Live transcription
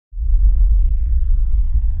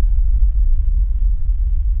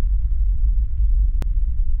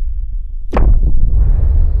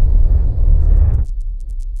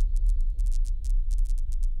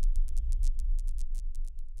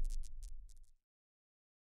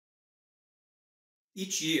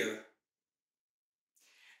Each year,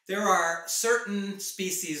 there are certain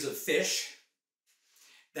species of fish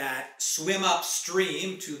that swim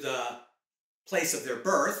upstream to the place of their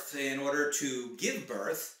birth in order to give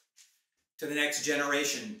birth to the next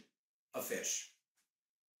generation of fish.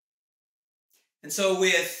 And so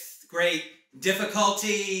with great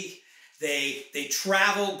difficulty, they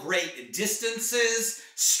travel great distances,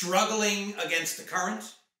 struggling against the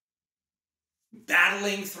current,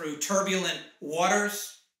 battling through turbulent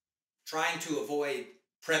waters, trying to avoid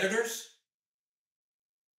predators,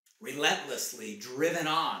 relentlessly driven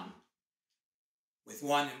on with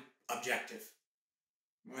one objective,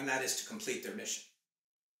 and that is to complete their mission.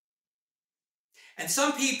 And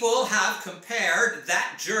some people have compared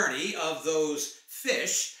that journey of those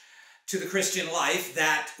fish to the Christian life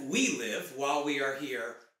that we live while we are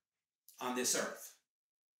here on this earth.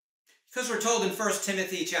 Because we're told in 1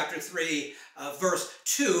 Timothy chapter 3, verse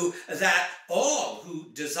 2, that all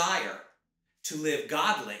who desire to live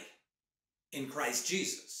godly in Christ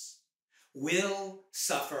Jesus will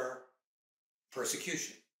suffer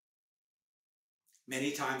persecution.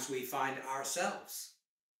 Many times we find ourselves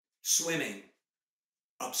swimming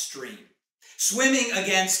upstream, swimming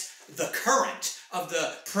against the current of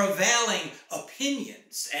the prevailing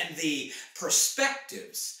opinions and the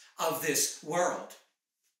perspectives of this world.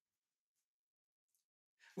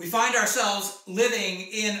 We find ourselves living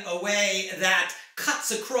in a way that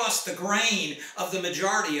cuts across the grain of the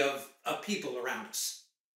majority of people around us.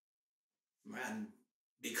 And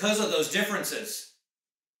because of those differences,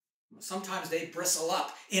 sometimes they bristle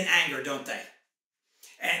up in anger, don't they?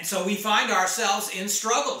 And so we find ourselves in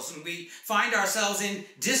struggles, and we find ourselves in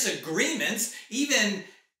disagreements, even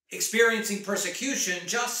experiencing persecution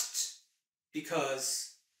just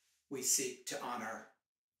because we seek to honor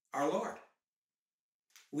our Lord.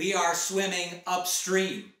 We are swimming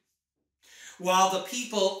upstream, while the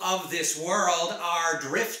people of this world are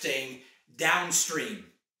drifting downstream.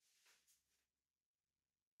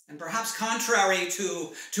 And perhaps contrary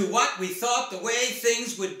to what we thought the way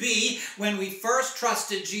things would be when we first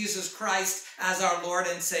trusted Jesus Christ as our Lord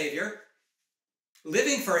and Savior,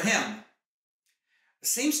 living for Him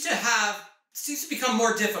seems to become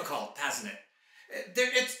more difficult, hasn't it?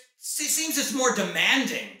 It seems it's more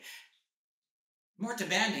demanding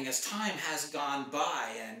as time has gone by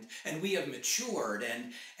and we have matured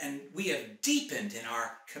and we have deepened in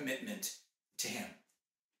our commitment to Him.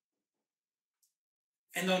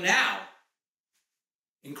 And though now,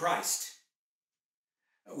 in Christ,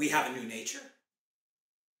 we have a new nature,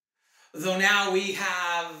 though now we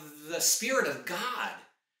have the Spirit of God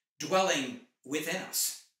dwelling within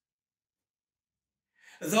us,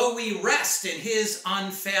 though we rest in His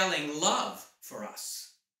unfailing love for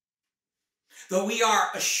us, though we are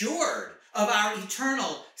assured of our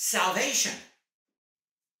eternal salvation,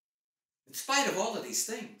 in spite of all of these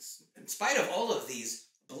things, in spite of all of these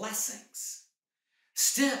blessings,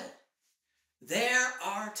 still, there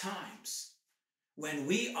are times when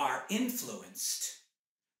we are influenced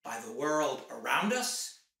by the world around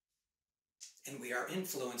us, and we are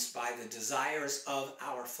influenced by the desires of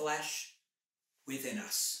our flesh within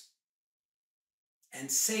us. And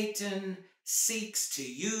Satan seeks to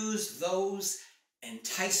use those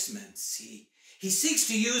enticements. He seeks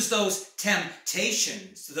to use those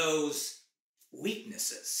temptations, those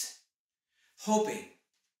weaknesses, hoping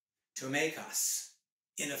to make us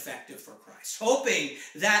ineffective for Christ, hoping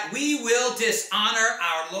that we will dishonor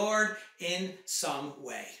our Lord in some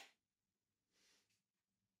way.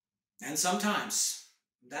 And sometimes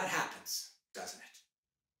that happens, doesn't it?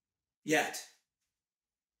 Yet,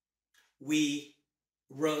 we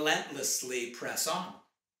relentlessly press on.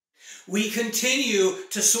 We continue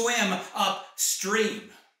to swim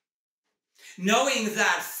upstream, knowing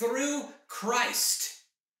that through Christ,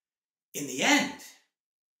 in the end,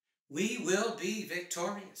 we will be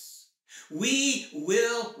victorious. We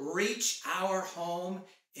will reach our home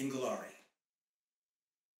in glory.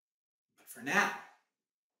 But for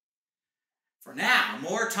now,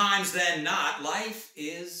 more times than not, life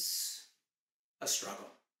is a struggle.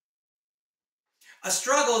 A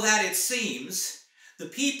struggle that it seems the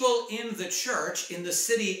people in the church in the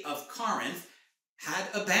city of Corinth had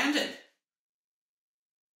abandoned.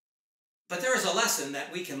 But there is a lesson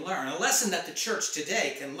that we can learn, a lesson that the church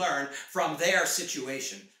today can learn from their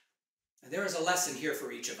situation. And there is a lesson here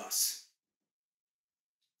for each of us.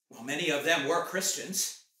 Well, many of them were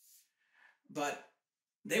Christians, but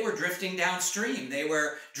they were drifting downstream. They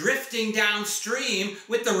were drifting downstream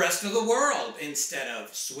with the rest of the world instead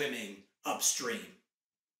of swimming upstream.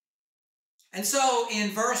 And so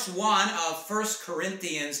in verse 1 of 1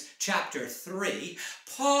 Corinthians chapter 3,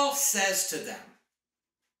 Paul says to them,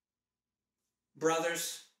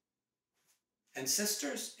 brothers and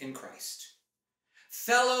sisters in Christ,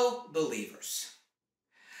 fellow believers,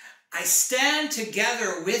 I stand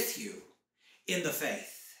together with you in the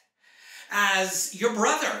faith as your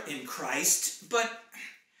brother in Christ, but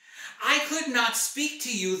I could not speak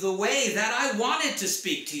to you the way that I wanted to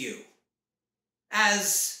speak to you,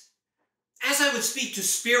 as I would speak to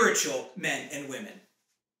spiritual men and women,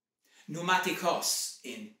 pneumatikos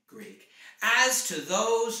in Greek, as to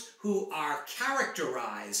those who are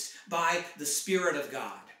characterized by the Spirit of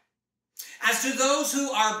God, as to those who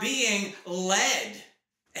are being led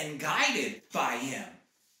and guided by him.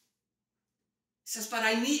 He says, but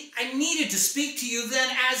I needed to speak to you then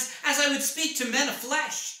as I would speak to men of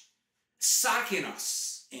flesh,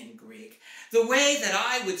 sarkinos in Greek, the way that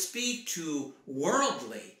I would speak to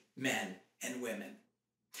worldly men and women,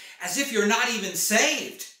 as if you're not even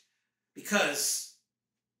saved, because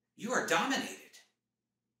you are dominated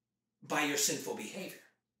by your sinful behavior.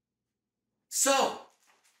 So,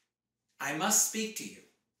 I must speak to you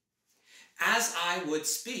as I would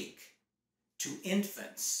speak to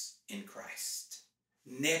infants in Christ,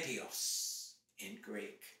 nepios in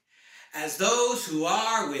Greek, as those who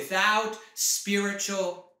are without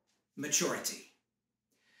spiritual maturity,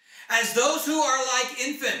 as those who are like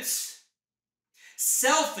infants,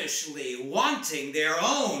 selfishly wanting their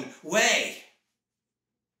own way.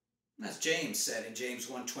 As James said in James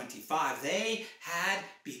 1:25, they had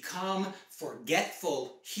become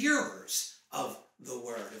forgetful hearers of the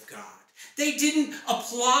word of God. They didn't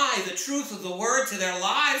apply the truth of the word to their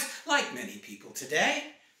lives like many people today.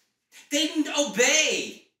 They didn't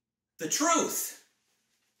obey the truth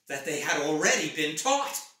that they had already been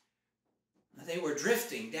taught. They were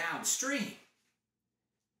drifting downstream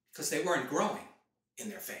because they weren't growing in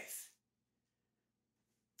their faith.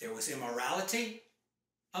 There was immorality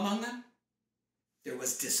among them. There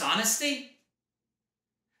was dishonesty.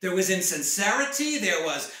 There was insincerity. There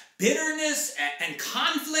was bitterness and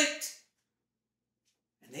conflict.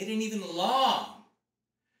 And they didn't even long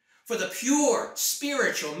for the pure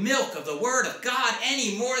spiritual milk of the Word of God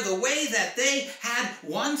anymore, the way that they had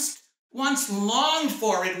once longed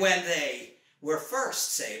for it when they were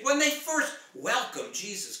first saved, when they first welcomed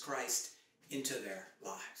Jesus Christ into their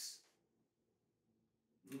lives.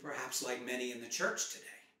 And perhaps like many in the church today.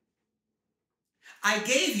 I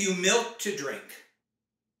gave you milk to drink,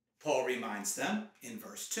 Paul reminds them in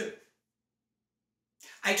verse 2.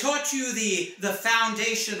 I taught you the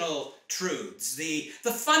foundational truths, the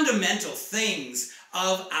fundamental things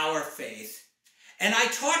of our faith. And I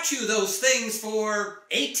taught you those things for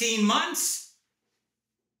 18 months.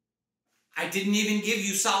 I didn't even give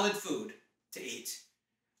you solid food to eat.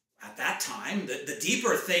 At that time, the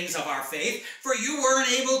deeper things of our faith, for you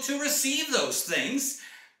weren't able to receive those things.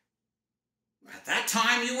 At that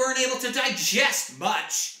time, you weren't able to digest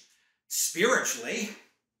much spiritually,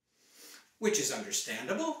 which is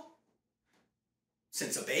understandable,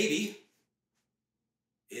 since a baby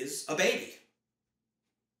is a baby.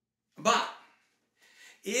 But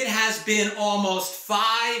it has been almost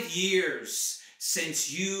 5 years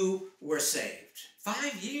since you were saved.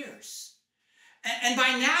 5 years. And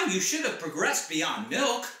by now, you should have progressed beyond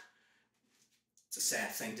milk. It's a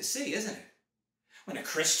sad thing to see, isn't it? When a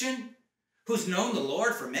Christian who's known the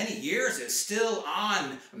Lord for many years is still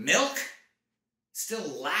on milk, still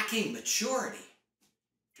lacking maturity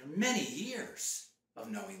after many years of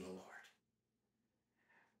knowing the Lord.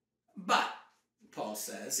 But, Paul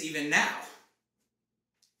says, even now,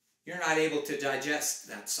 you're not able to digest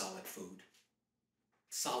that solid food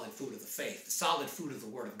of the faith, the solid food of the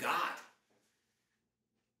Word of God,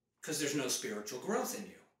 because there's no spiritual growth in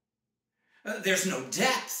you. There's no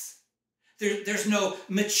depth. There's no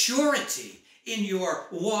maturity in your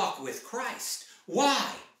walk with Christ.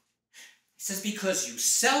 Why? He says, because you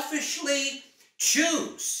selfishly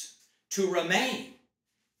choose to remain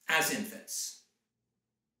as infants.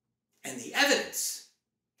 And the evidence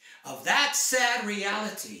of that sad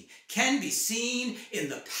reality can be seen in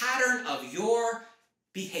the pattern of your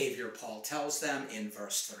behavior, Paul tells them in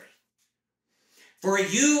verse 3. For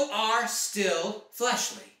you are still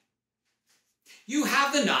fleshly. You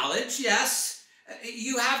have the knowledge, yes.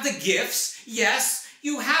 You have the gifts, yes.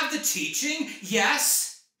 You have the teaching,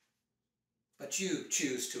 yes. But you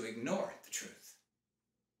choose to ignore the truth.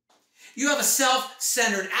 You have a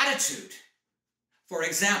self-centered attitude. For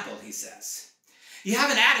example, he says, you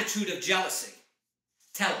have an attitude of jealousy,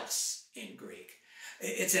 telos in Greek.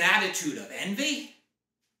 It's an attitude of envy,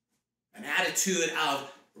 an attitude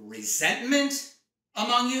of resentment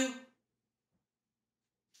among you.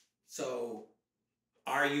 So,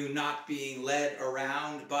 are you not being led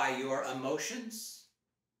around by your emotions?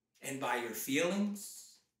 and by your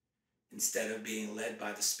feelings instead of being led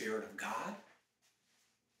by the Spirit of God?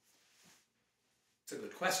 It's a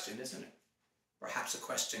good question, isn't it? Perhaps a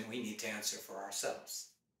question we need to answer for ourselves.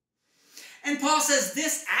 And Paul says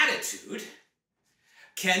this attitude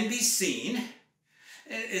can be seen,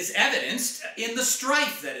 is evidenced in the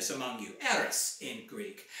strife that is among you, eris in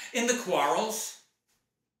Greek, in the quarrels,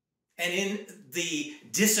 and in the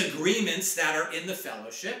disagreements that are in the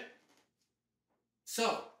fellowship.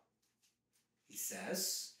 So, he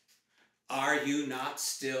says, are you not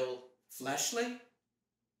still fleshly?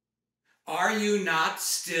 Are you not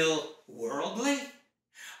still worldly?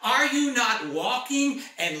 Are you not walking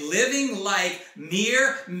and living like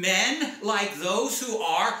mere men, like those who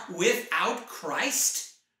are without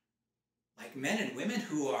Christ? Like men and women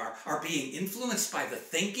who are being influenced by the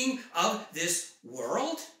thinking of this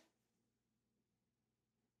world?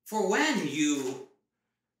 For when you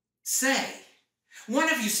say,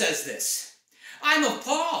 one of you says this, I'm of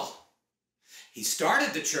Paul. He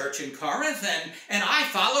started the church in Corinth and I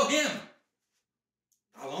follow him.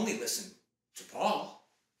 I'll only listen to Paul.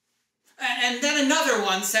 And then another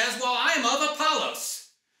one says, well, I'm of Apollos.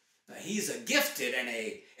 He's a gifted and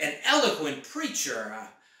an eloquent preacher.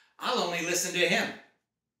 I'll only listen to him.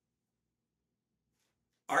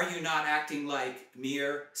 Are you not acting like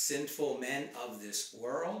mere sinful men of this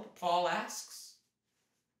world? Paul asks.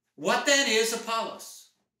 What then is Apollos?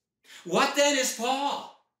 What then is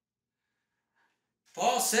Paul?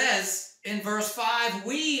 Paul says in verse 5,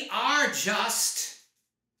 we are just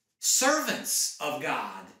servants of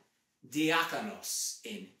God. Diakonos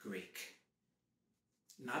in Greek.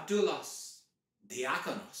 Not doulos,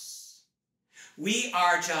 diakonos. We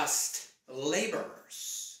are just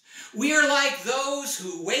laborers. We are like those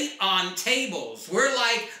who wait on tables. We're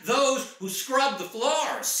like those who scrub the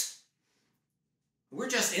floors. We're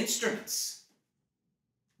just instruments.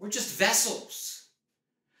 We're just vessels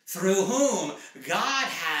through whom God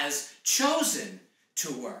has chosen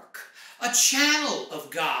to work. A channel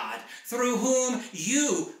of God through whom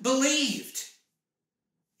you believed.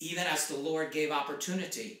 Even as the Lord gave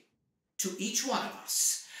opportunity to each one of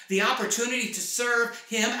us. The opportunity to serve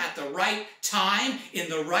him at the right time, in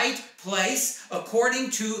the right place,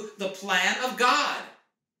 according to the plan of God.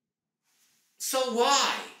 So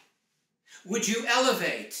why would you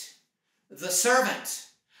elevate the servant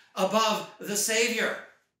above the Savior?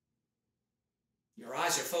 Your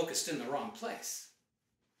eyes are focused in the wrong place.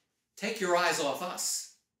 Take your eyes off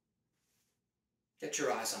us. Get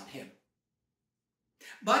your eyes on him.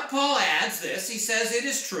 But Paul adds this. He says, it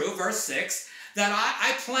is true, verse 6, that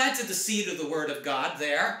I planted the seed of the word of God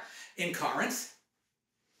there in Corinth.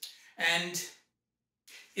 And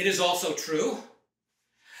it is also true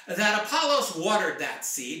that Apollos watered that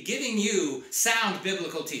seed, giving you sound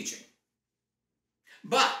biblical teaching.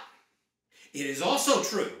 But it is also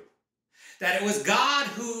true that it was God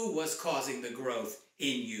who was causing the growth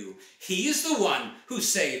in you. He is the one who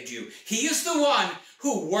saved you. He is the one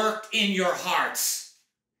who worked in your hearts.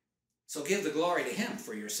 So give the glory to him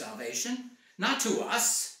for your salvation, not to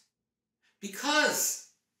us. Because,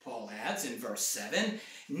 Paul adds in verse 7,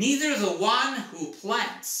 neither the one who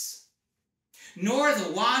plants nor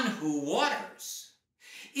the one who waters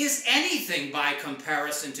is anything by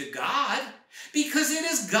comparison to God, because it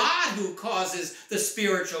is God who causes the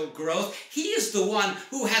spiritual growth. He is the one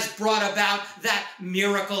who has brought about that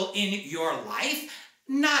miracle in your life,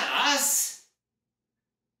 not us.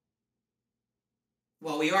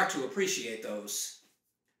 Well, we are to appreciate those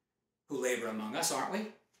who labor among us, aren't we?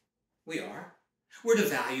 We are. We're to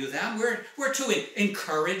value them. We're to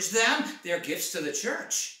encourage them. They're gifts to the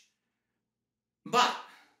church. But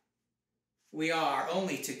we are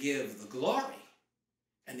only to give the glory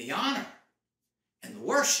and the honor and the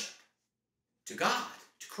worship to God,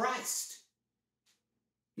 to Christ.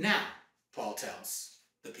 Now, Paul tells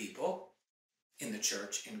the people in the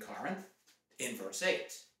church in Corinth, in verse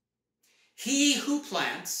 8, he who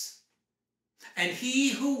plants and he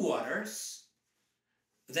who waters,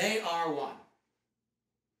 they are one.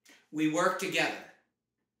 We work together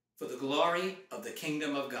for the glory of the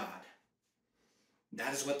kingdom of God.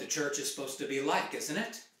 That is what the church is supposed to be like, isn't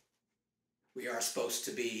it? We are supposed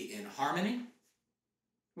to be in harmony.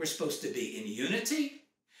 We're supposed to be in unity.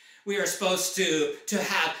 We are supposed to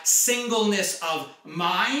have singleness of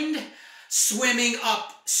mind, swimming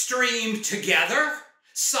upstream together,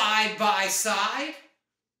 side by side.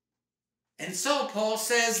 And so Paul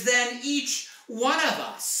says, then each one of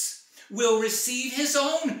us will receive his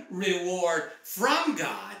own reward from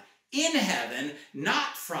God in heaven,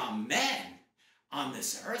 not from men on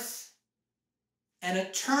this earth. An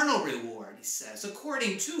eternal reward, he says,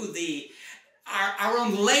 according to the our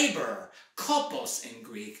own labor, kopos in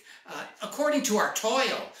Greek, according to our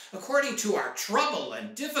toil, according to our trouble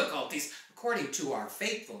and difficulties, according to our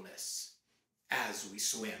faithfulness as we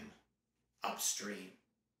swim upstream.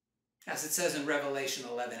 As it says in Revelation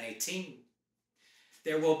 11:18,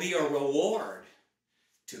 there will be a reward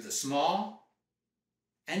to the small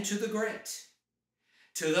and to the great,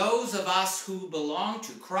 to those of us who belong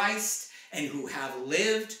to Christ and who have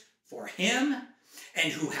lived for him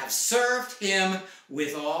and who have served him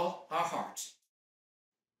with all our heart.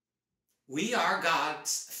 We are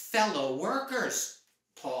God's fellow workers,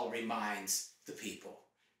 Paul reminds the people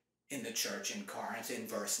in the church in Corinth in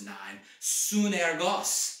verse 9,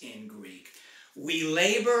 sunergos in Greek. We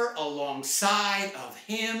labor alongside of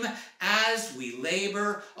him as we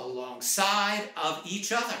labor alongside of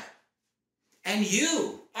each other. And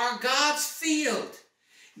you are God's field.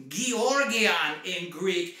 Georgian in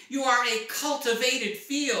Greek. You are a cultivated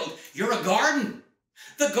field. You're a garden.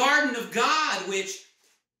 The garden of God, which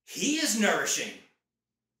he is nourishing.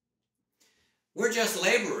 We're just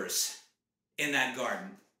laborers in that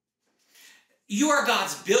garden. You are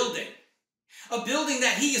God's building. A building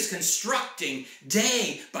that he is constructing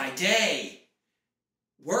day by day,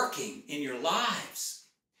 working in your lives.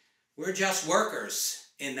 We're just workers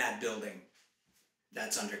in that building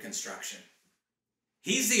that's under construction.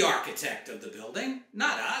 He's the architect of the building,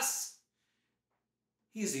 not us.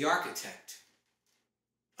 He's the architect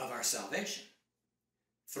of our salvation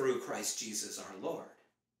through Christ Jesus our Lord.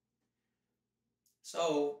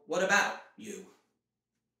 So what about you?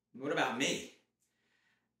 What about me?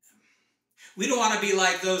 We don't want to be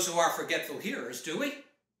like those who are forgetful hearers, do we?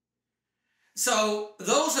 So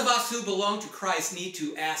those of us who belong to Christ need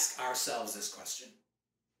to ask ourselves this question.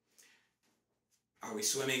 Are we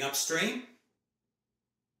swimming upstream?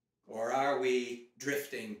 Or are we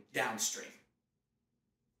drifting downstream?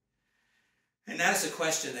 And that is a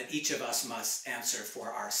question that each of us must answer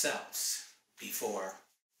for ourselves before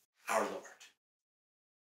our Lord.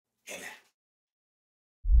 Amen.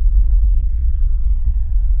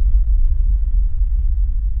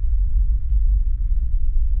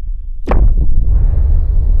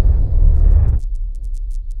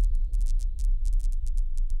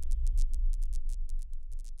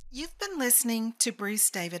 You've been listening to Bruce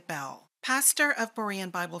David Bell, pastor of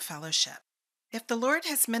Berean Bible Fellowship. If the Lord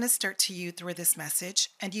has ministered to you through this message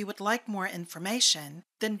and you would like more information,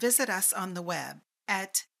 then visit us on the web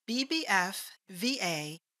at bbfva.org.